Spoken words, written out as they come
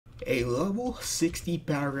A level 60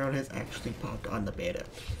 battleground has actually popped on the beta.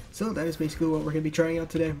 So that is basically what we're going to be trying out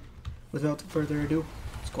today. Without further ado,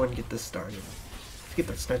 let's go ahead and get this started. Let's get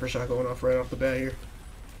that sniper shot going off right off the bat here.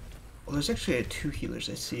 Oh, there's actually 2 healers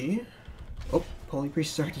I see. Oh, Holy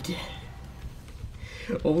Priest is already dead.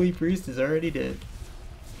 Holy Priest is already dead.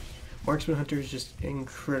 Marksman Hunter is just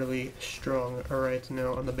incredibly strong right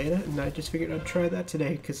now on the beta, and I just figured I'd try that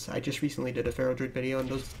today because I just recently did a Feral Druid video, and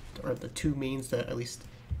those are the 2 mains that at least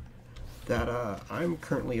that I'm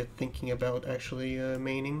currently thinking about actually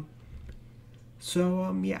maining.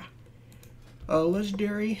 So yeah,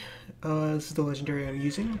 legendary. This is the legendary I'm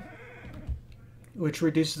using, which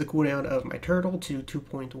reduces the cooldown of my turtle to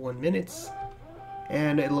 2.1 minutes,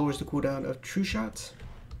 and it lowers the cooldown of true shots.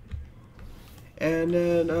 And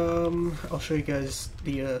then I'll show you guys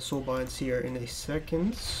the soul binds here in a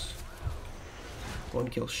second. 1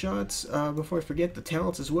 kill shots. Before I forget the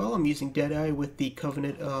talents as well, I'm using Deadeye with the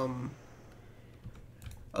Covenant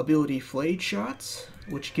ability Flayed Shots,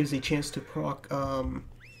 which gives a chance to proc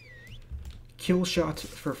kill shots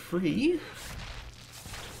for free.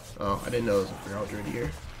 Oh, I didn't know there was a Feral Druid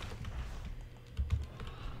here.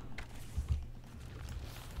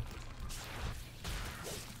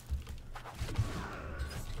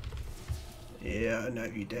 Yeah, now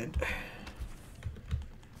you're dead.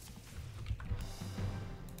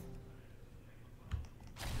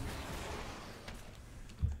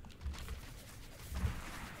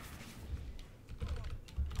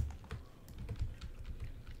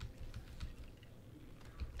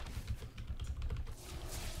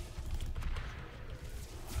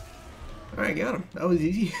 Alright, got him. That was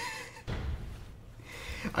easy.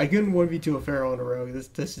 I couldn't 1v2 a Feral and a Rogue.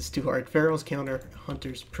 This is too hard. Feral's counter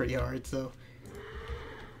Hunter's pretty hard, so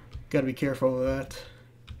gotta be careful with that.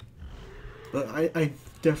 But I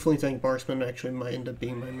definitely think Marksman actually might end up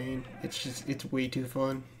being my main. It's way too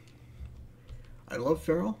fun. I love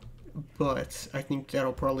Feral, but I think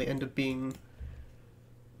that'll probably end up being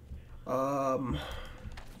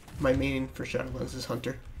my main for Shadowlands is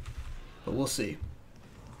Hunter. But we'll see.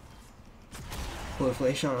 Pull a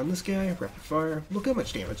flay shot on this guy, rapid fire. Look how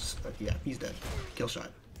much damage. Yeah, he's dead. Kill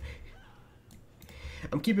shot.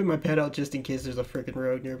 I'm keeping my pet out just in case there's a freaking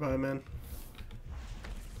rogue nearby, man.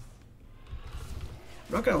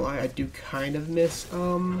 I'm not gonna lie, I do kind of miss,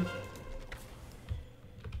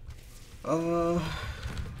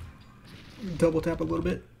 double tap a little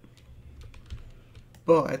bit.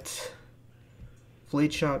 But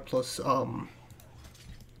Flayed Shot plus,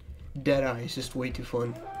 Deadeye is just way too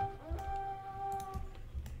fun.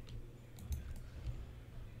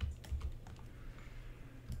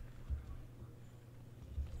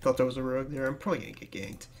 Thought there was a rogue there. I'm probably gonna get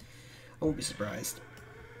ganked. I won't be surprised.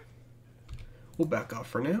 We'll back off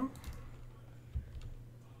for now.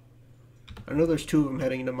 I know there's 2 of them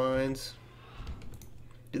heading into mines.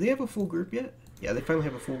 Do they have a full group yet? Yeah, they finally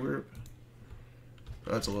have a full group.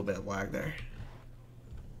 Oh, that's a little bit of lag there.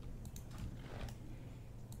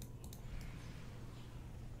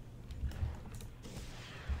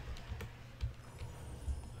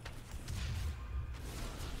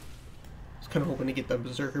 Kind of hoping to get that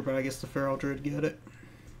Berserker, but I guess the Feral Druid get it.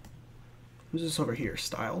 Who's this over here?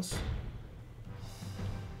 Styles?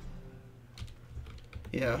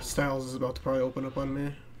 Yeah, Styles is about to probably open up on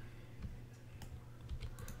me.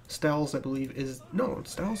 Styles, I believe, is... No,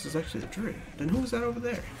 Styles is actually the Druid. Then who was that over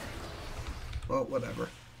there? Well, whatever.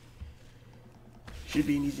 Should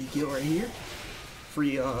be an easy kill right here.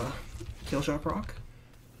 Free, kill shot proc.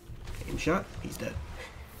 Aim shot. He's dead.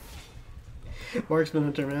 Marksman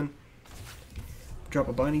Hunter, man. Drop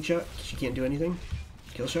a binding shot, she can't do anything.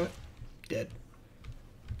 Kill shot, dead.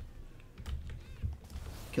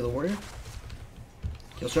 Kill the warrior.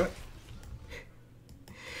 Kill shot.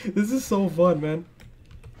 This is so fun, man.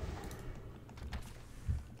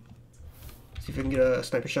 See if I can get a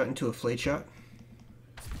sniper shot into a flayed shot.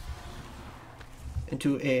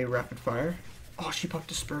 Into a rapid fire. Oh, she popped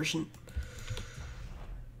dispersion.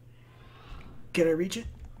 Can I reach it?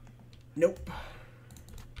 Nope.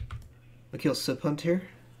 I'll kill Sip Hunt here.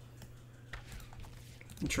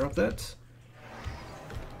 Interrupt that.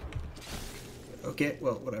 Okay,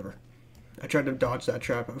 well, whatever. I tried to dodge that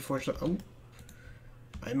trap, unfortunately. Oh,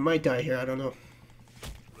 I might die here, I don't know.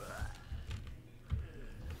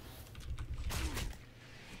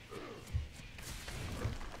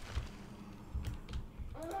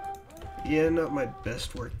 Yeah, not my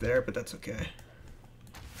best work there, but that's okay.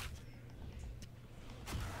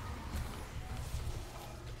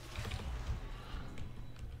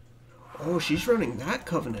 Oh, she's running that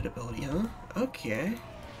Covenant ability, huh? Okay.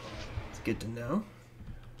 It's good to know.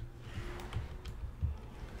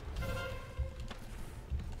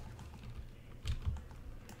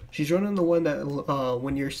 She's running the one that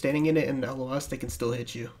when you're standing in it in LOS, they can still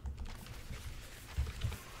hit you.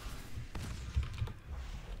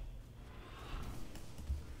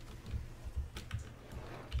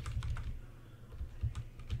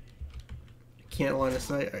 Can't line of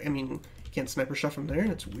sight. I mean, can't sniper shot from there.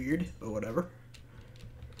 That's weird, but whatever.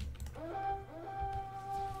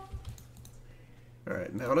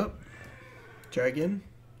 Alright, mount up. Try again.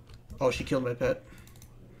 Oh, she killed my pet.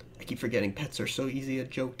 I keep forgetting pets are so easy a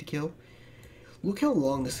joke to kill. Look how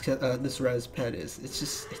long this res pet is.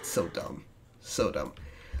 It's so dumb. So dumb.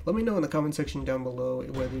 Let me know in the comment section down below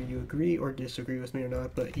whether you agree or disagree with me or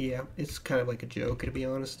not, but yeah, it's kind of like a joke, to be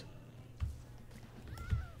honest.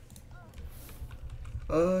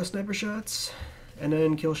 Sniper shots, and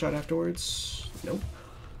then kill shot afterwards. Nope.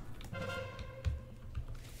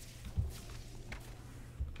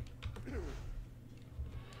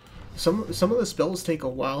 Some of the spells take a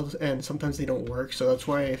while, and sometimes they don't work, so that's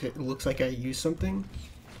why if it looks like I use something,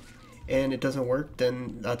 and it doesn't work,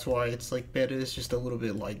 then that's why it's like beta is just a little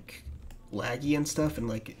bit like laggy and stuff, and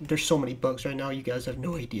like there's so many bugs right now, you guys have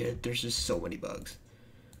no idea, there's just so many bugs.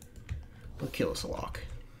 We'll kill this lock.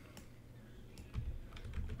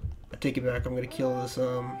 I take it back, I'm gonna kill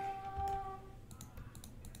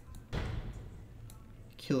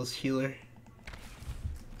this healer.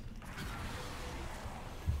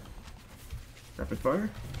 Rapid fire.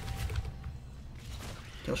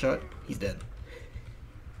 Kill shot, he's dead.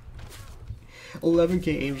 11k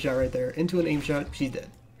aim shot right there. Into an aim shot, she's dead.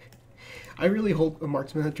 I really hope a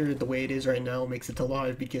Marksman Hunter, the way it is right now, makes it to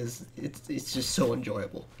live because it's just so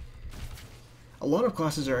enjoyable. A lot of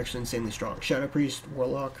classes are actually insanely strong. Shadow Priest,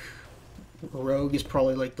 Warlock, Rogue is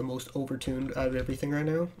probably like the most overtuned out of everything right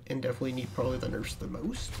now, and definitely need probably the nerfs the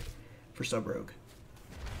most for sub-rogue.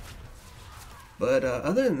 But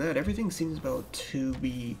other than that, everything seems about to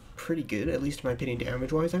be pretty good, at least in my opinion,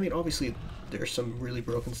 damage-wise. I mean, obviously, there's some really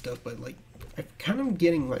broken stuff, but, like, I'm kind of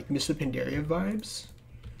getting, like, Mists of Pandaria vibes,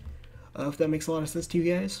 if that makes a lot of sense to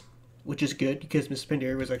you guys, which is good, because Mists of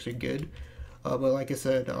Pandaria was actually good. But like I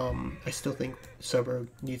said, I still think sub-rogue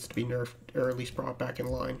needs to be nerfed, or at least brought back in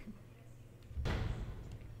line.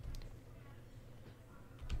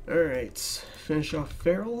 Alright, finish off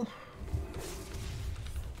Feral.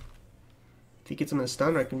 If he gets him in a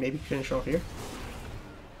stun, I can maybe finish off here.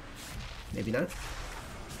 Maybe not.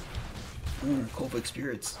 Ooh, Kolvik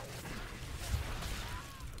Spirits.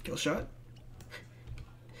 Kill shot.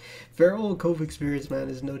 Feral Kolvik Spirits, man,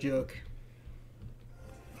 is no joke.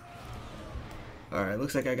 Alright,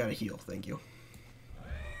 looks like I got a heal, thank you.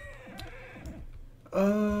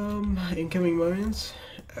 Incoming mines?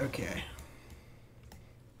 Okay.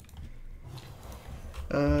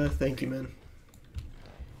 Thank you, man.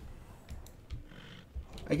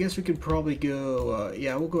 I guess we could probably go,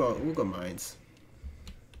 yeah, we'll go mines.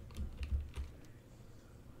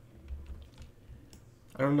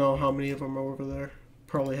 I don't know how many of them are over there.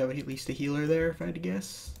 Probably have at least a healer there, if I had to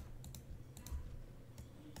guess.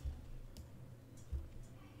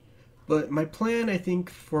 But my plan, I think,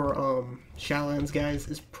 for Shadowlands, guys,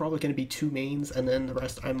 is probably going to be 2 mains, and then the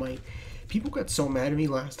rest I might... People got so mad at me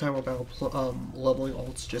last time about leveling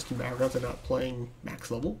ults just in backgrounds and not playing max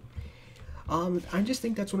level. I just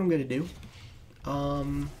think that's what I'm going to do.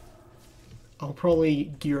 I'll probably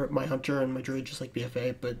gear up my Hunter and my Druid just like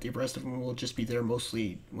BFA, but the rest of them will just be there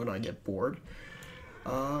mostly when I get bored.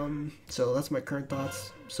 So that's my current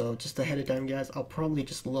thoughts. So just ahead of time, guys, I'll probably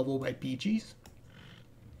just level my BGs.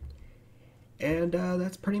 And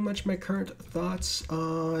that's pretty much my current thoughts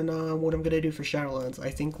on what I'm going to do for Shadowlands.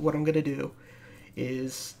 I think what I'm going to do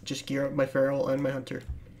is just gear up my Feral and my Hunter.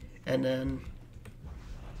 And then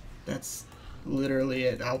that's literally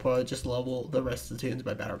it. I'll probably just level the rest of the tunes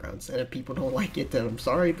by Battlegrounds. And if people don't like it, then I'm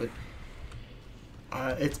sorry, but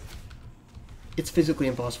it's physically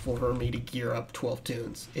impossible for me to gear up 12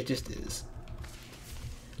 tunes. It just is.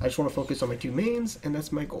 I just want to focus on my 2 mains, and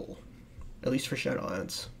that's my goal. At least for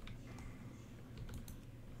Shadowlands.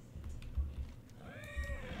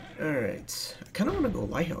 Alright, I kind of want to go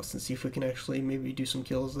Lighthouse and see if we can actually maybe do some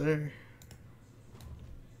kills there.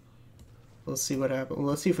 Let's see what happens.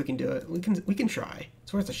 Let's see if we can do it. We can try.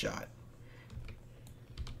 It's worth a shot.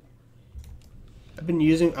 I've been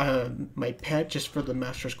using my pet just for the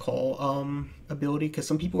Master's Call ability, because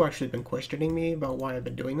some people have actually been questioning me about why I've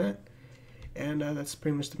been doing that. And that's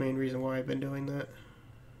pretty much the main reason why I've been doing that.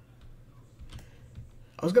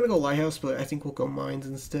 I was going to go Lighthouse, but I think we'll go Mines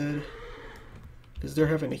instead. Because they're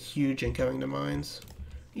having a huge incoming to mines.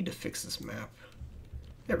 Need to fix this map.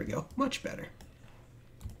 There we go. Much better.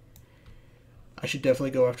 I should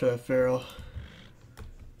definitely go after that Feral.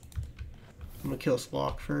 I'm gonna kill this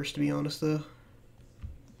lock first, to be honest, though.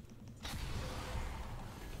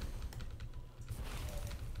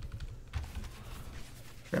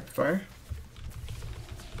 rapid fire.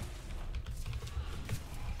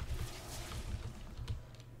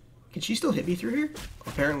 Can she still hit me through here?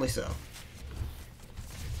 Apparently so.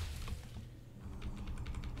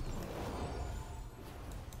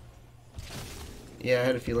 Yeah, I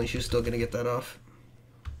had a feeling she was still gonna get that off.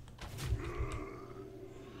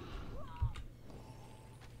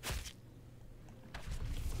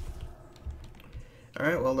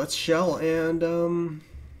 Alright, well, let's shell and,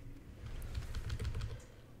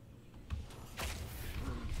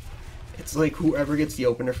 it's like whoever gets the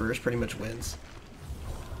opener first pretty much wins.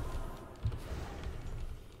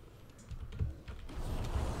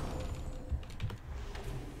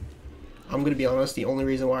 I'm gonna be honest, the only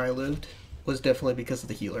reason why I lived was definitely because of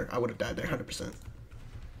the healer. I would have died there 100%.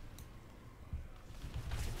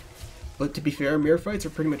 But to be fair, mirror fights are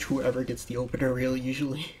pretty much whoever gets the opener really,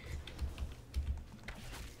 usually.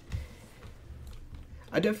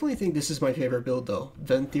 I definitely think this is my favorite build though.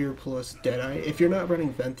 Venthyr plus Deadeye. If you're not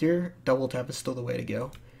running Venthyr, double tap is still the way to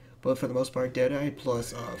go. But for the most part, Deadeye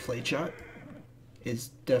plus Flayed Shot is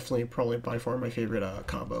definitely probably by far my favorite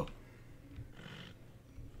combo.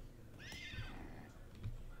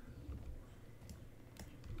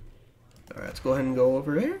 Alright, let's go ahead and go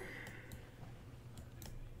over there.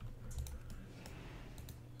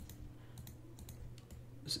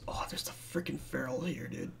 Oh, there's the freaking feral here,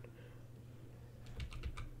 dude.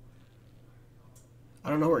 I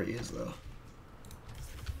don't know where he is, though.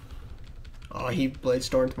 Oh, he blade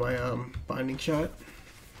stormed my binding shot.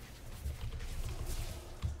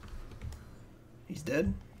 He's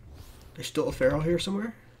dead. There's still a feral here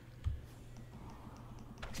somewhere.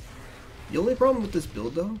 The only problem with this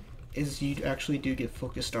build, though, is you actually do get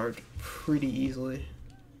focus starved pretty easily.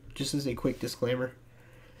 Just as a quick disclaimer.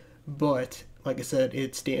 But, like I said,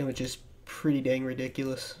 its damage is pretty dang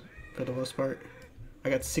ridiculous for the most part. I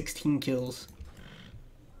got 16 kills.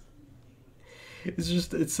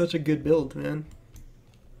 It's such a good build, man.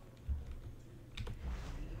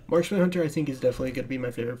 Marksman Hunter, I think, is definitely going to be my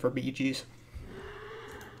favorite for BGs.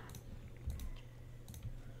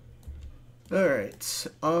 Alright,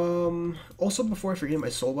 also before I forget my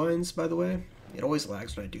soul binds, by the way, it always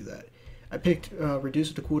lags when I do that. I picked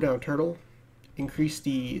reduce the cooldown turtle, increase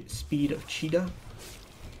the speed of cheetah,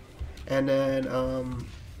 and then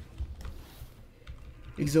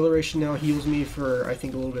exhilaration now heals me for I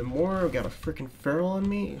think a little bit more. I've got a freaking feral on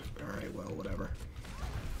me. Alright, well, whatever.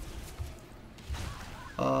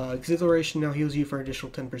 Exhilaration now heals you for an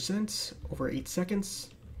additional 10% over 8 seconds.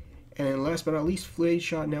 And last but not least, Flayed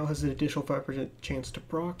Shot now has an additional 5% chance to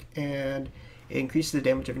proc, and it increases the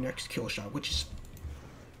damage of your next kill shot, which is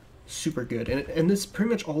super good. And this pretty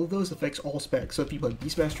much all of those affects all specs. So if you play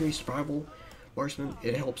Beast Mastery, Survival, Marksman,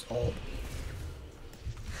 it helps all.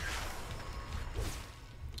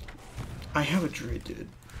 I have a Druid, dude.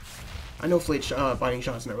 I know Flayed Shot, Binding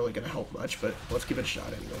Shot's not really going to help much, but let's give it a shot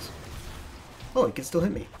anyways. Oh, it can still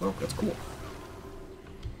hit me. Oh, that's cool.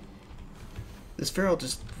 This feral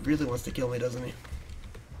just really wants to kill me, doesn't he?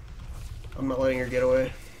 I'm not letting her get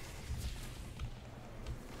away.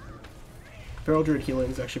 Feral Druid healing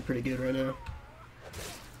is actually pretty good right now.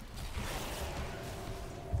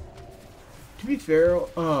 To be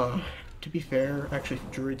fair, actually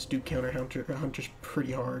Druids do counter hunters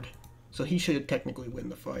pretty hard, so he should technically win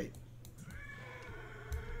the fight.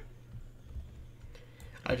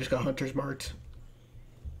 I just got hunters marked.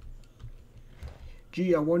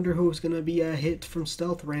 Gee, I wonder who's gonna be a hit from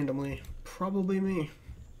stealth randomly. Probably me.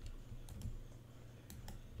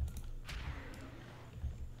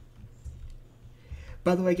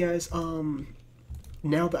 By the way, guys,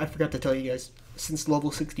 now that I forgot to tell you guys, since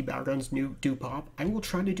level 60 battlegrounds do pop, I will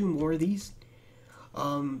try to do more of these.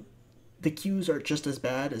 The queues are just as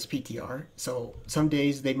bad as PTR, so some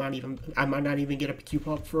days I might not even get a queue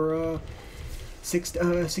pop for 6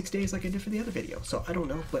 days like I did for the other video. So I don't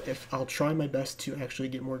know, but I'll try my best to actually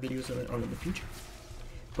get more videos on it in the future.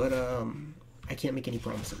 But I can't make any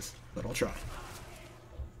promises, but I'll try.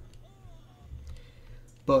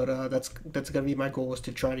 But that's gonna be my goal, is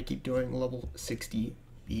to try to keep doing level 60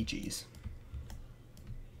 BGs.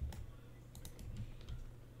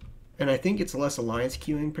 And I think it's less alliance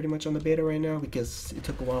queuing pretty much on the beta right now, because it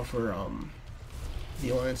took a while for the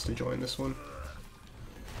alliance to join this one.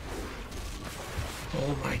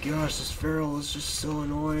 Oh my gosh, this feral is just so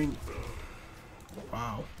annoying.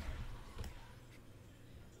 Wow.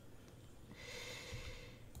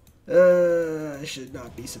 I should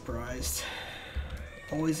not be surprised.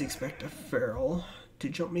 Always expect a feral to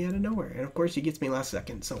jump me out of nowhere, and of course he gets me last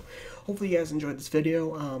second. So hopefully you guys enjoyed this video.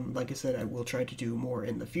 Like I said, I will try to do more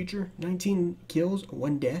in the future. 19 kills,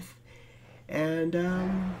 1 death, and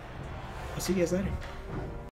I'll I'll see you guys later.